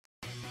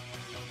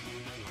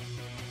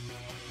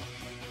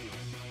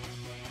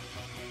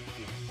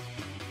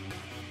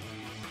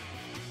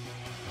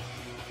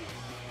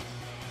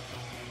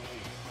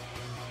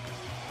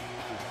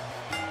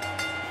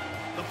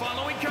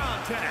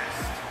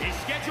contest is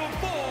scheduled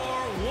for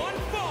one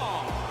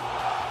fall.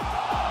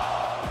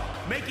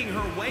 Making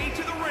her way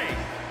to the ring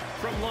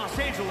from Los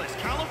Angeles,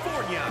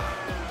 California,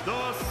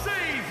 the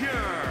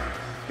Savior.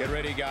 Get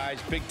ready,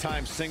 guys.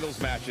 Big-time singles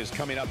matches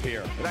coming up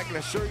here. And I can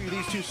assure you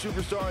these two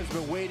superstars have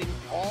been waiting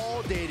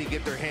all day to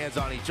get their hands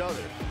on each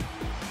other.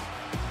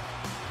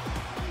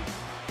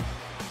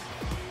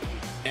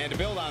 And to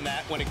build on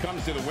that, when it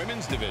comes to the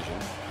women's division,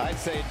 I'd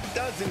say it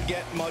doesn't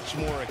get much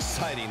more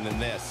exciting than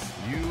this.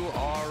 You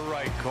are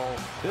right, Cole.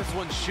 This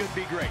one should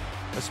be great,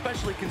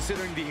 especially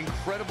considering the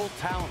incredible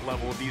talent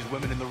level of these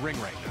women in the ring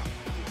right now.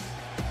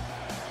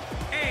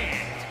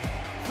 And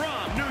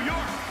from New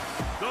York,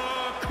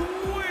 the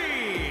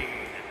Queen.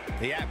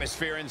 The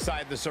atmosphere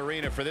inside this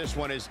arena for this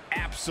one is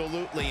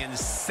absolutely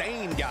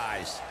insane,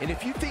 guys. And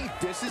if you think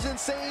this is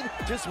insane,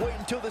 just wait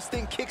until this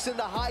thing kicks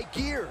into high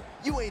gear.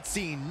 You ain't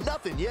seen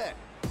nothing yet.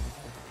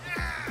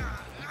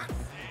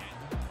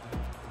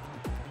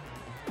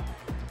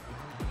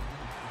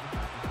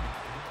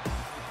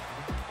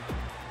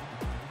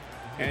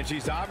 And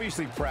she's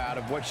obviously proud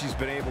of what she's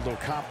been able to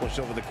accomplish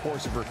over the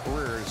course of her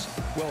career as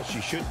well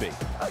she should be.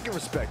 I can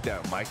respect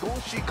that, Michael.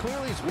 She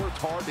clearly has worked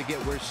hard to get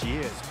where she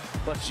is,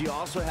 but she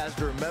also has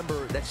to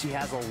remember that she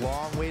has a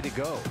long way to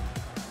go.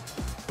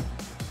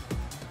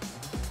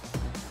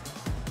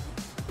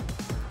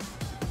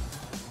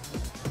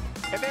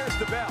 And there's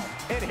the bell,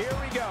 and here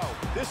we go.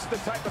 This is the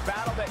type of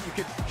battle that you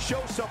can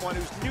show someone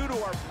who's new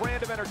to our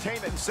brand of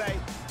entertainment and say,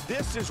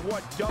 this is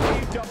what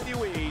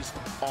WWE's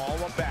all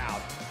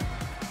about.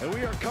 And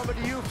we are coming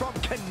to you from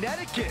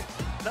Connecticut.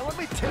 Now let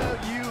me tell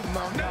you,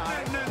 Mung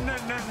Eye.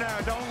 No,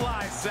 don't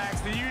lie,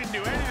 Saxton. You didn't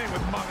do anything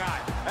with Mung Eye.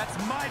 That's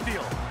my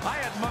deal.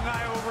 I had Mung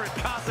Eye over at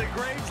Casa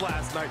Graves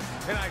last night,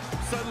 and I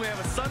suddenly have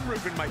a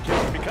sunroof in my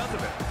kitchen because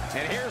of it.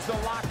 And here's the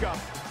lockup.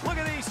 Look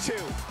at these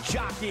two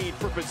jockeying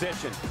for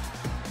position.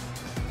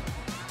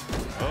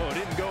 Oh, it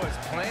didn't go as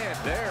planned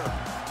there.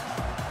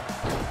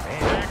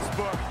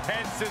 Textbook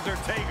head scissor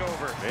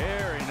takeover.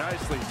 Very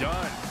nicely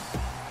done.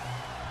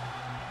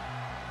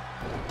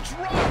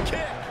 Drop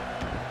kick.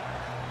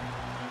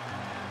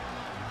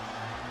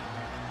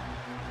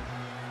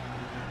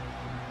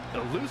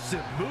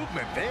 Elusive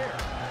movement there.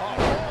 A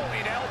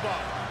rolling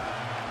elbow.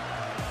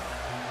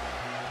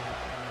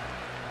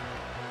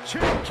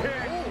 Chin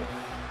kick.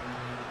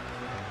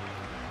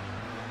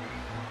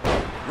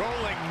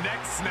 Rolling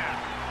neck snap.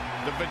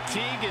 The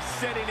fatigue is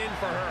setting in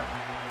for her.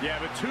 Yeah,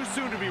 but too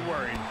soon to be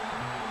worried.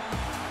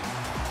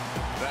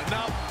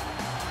 Enough.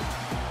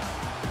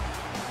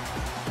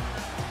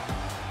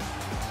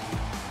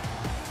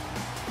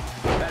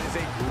 That is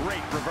a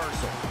great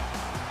reversal.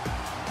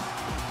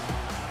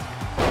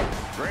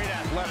 Great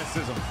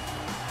athleticism.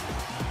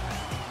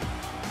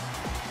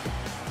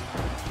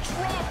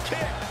 Drop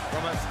kick.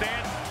 From a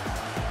stand.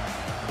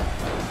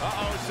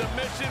 Uh-oh,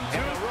 submission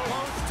too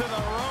close to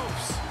the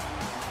ropes.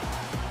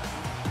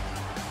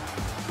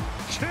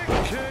 Kick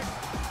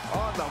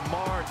on the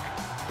mark.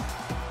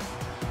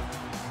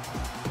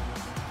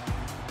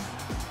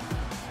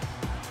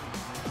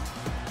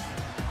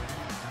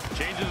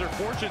 Changes her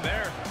fortune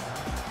there.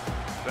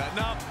 Setting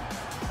up.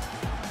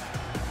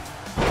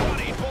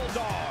 Running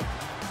bulldog.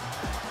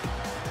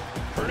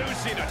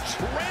 Producing a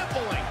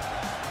trampling.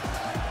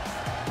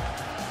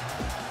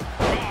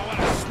 Oh, what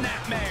a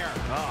snapmare.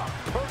 Ah,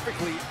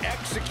 perfectly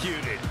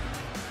executed.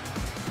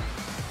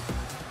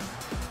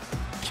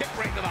 Kick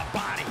right to the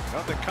body.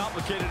 Nothing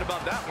complicated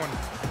about that one.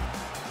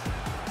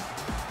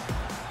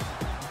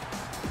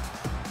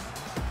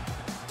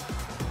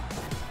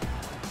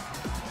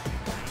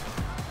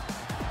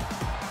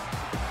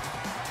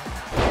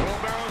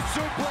 Wheelbarrow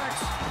suplex.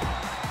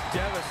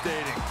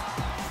 Devastating.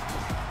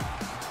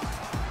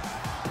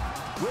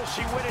 Will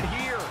she win it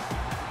here?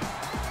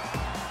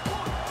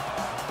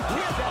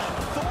 With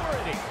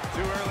authority.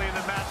 Too early in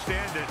the match to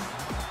end it.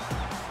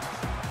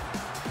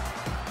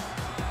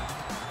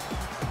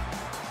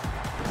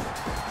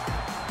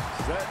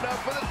 Setting up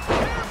for the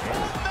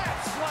careful mat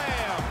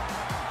slam.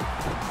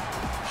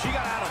 She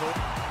got out of it.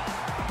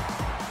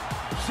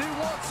 She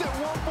wants it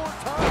one more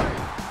time.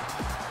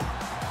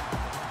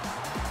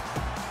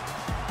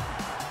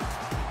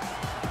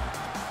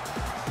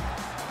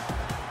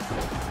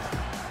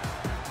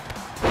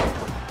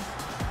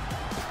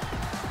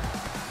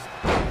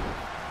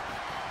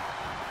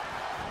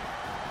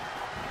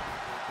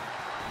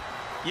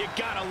 You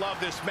gotta love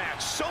this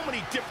match. So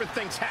many different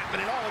things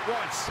happening all at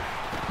once.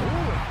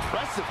 Ooh,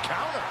 impressive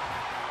counter.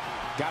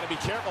 Gotta be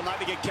careful not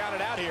to get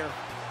counted out here.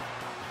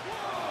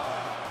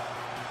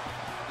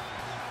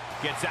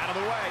 Gets out of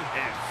the way.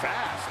 And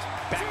fast.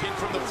 Back in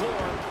from the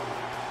floor.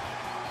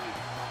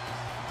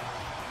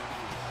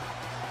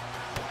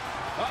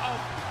 Uh-oh.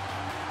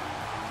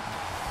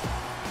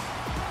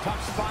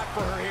 Tough spot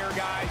for her here,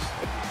 guys.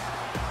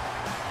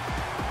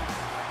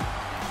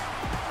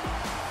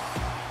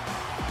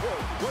 Whoa,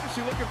 what is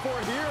she looking for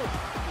here?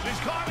 She's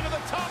climbing to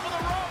the top of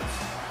the ropes.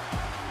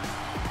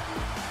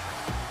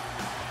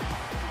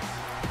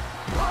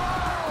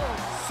 Oh!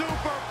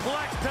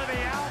 Superplex to the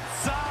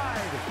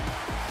outside.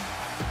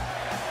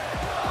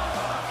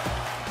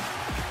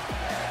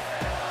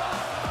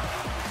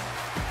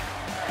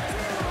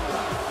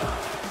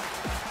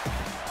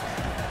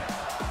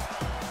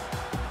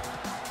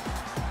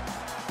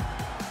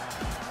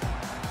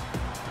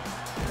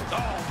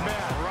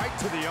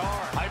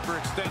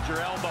 hyperextend your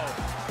elbow.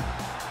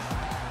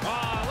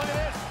 Oh, look at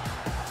this.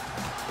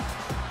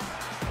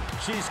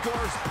 She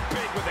scores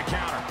big with the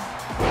counter.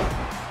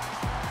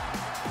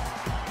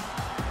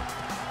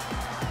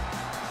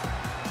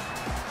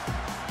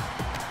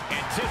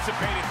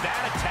 Anticipated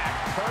that attack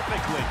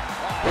perfectly.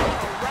 Oh,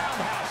 a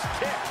roundhouse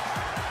kick.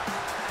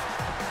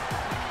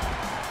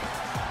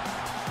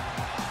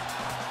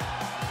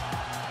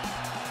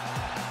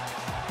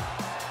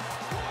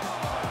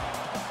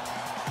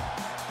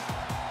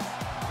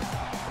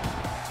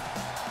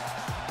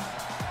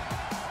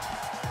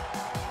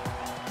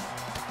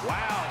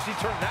 Wow, she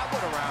turned that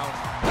one around.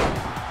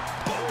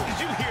 Oh,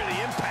 did you hear the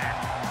impact?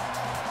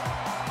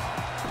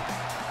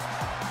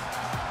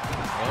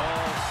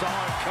 Oh, saw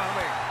it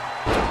coming.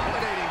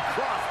 Dominating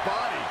cross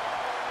body.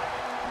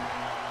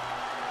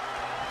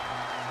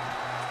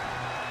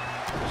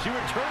 She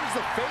returns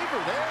the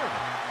favor there.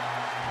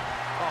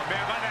 Oh,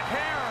 man, by the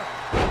hair.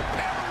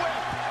 And the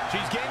whip.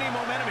 She's gaining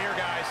momentum here,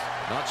 guys.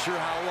 Not sure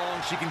how long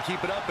she can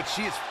keep it up, but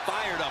she is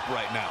fired up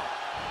right now.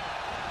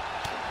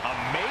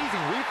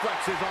 Amazing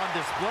reflexes on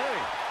display.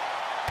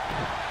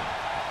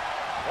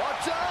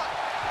 Watch out!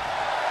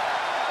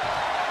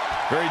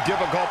 Very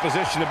difficult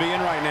position to be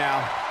in right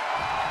now.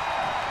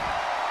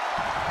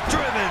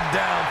 Driven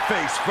down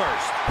face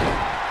first.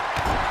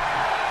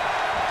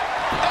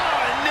 Oh,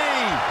 a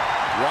knee!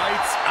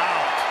 Lights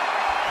out.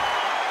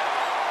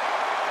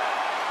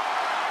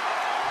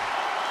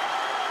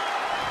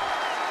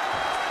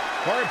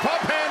 Or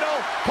pump handle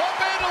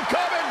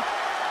coming.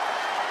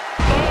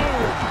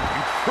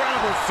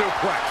 Incredible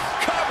suplex.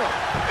 Cover.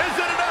 Is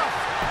it enough?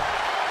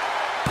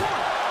 1,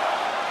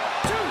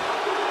 2,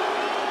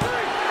 3.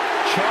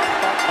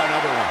 Chop up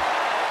another one.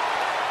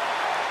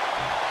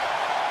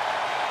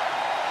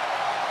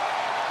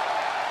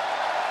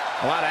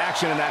 A lot of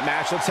action in that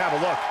match. Let's have a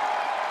look.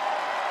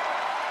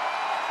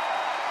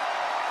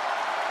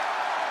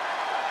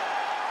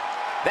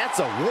 That's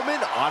a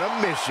woman on a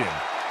mission.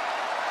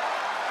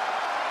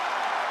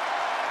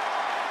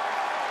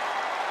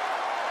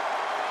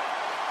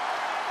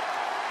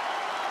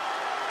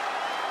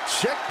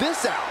 Check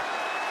this out.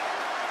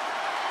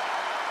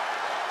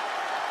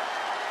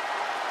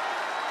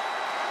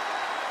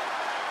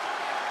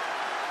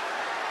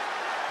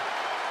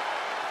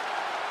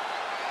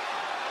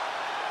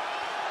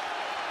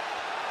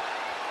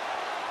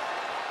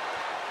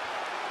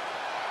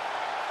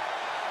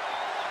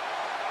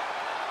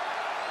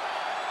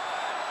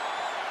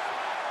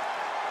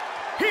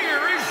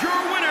 Here is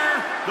your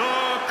winner,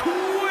 the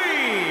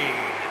Queen.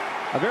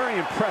 A very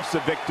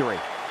impressive victory.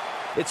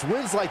 It's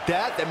wins like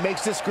that that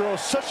makes this girl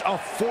such a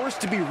force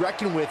to be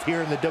reckoned with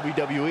here in the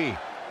WWE.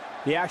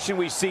 The action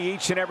we see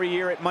each and every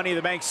year at Money in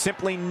the Bank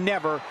simply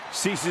never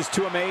ceases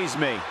to amaze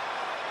me.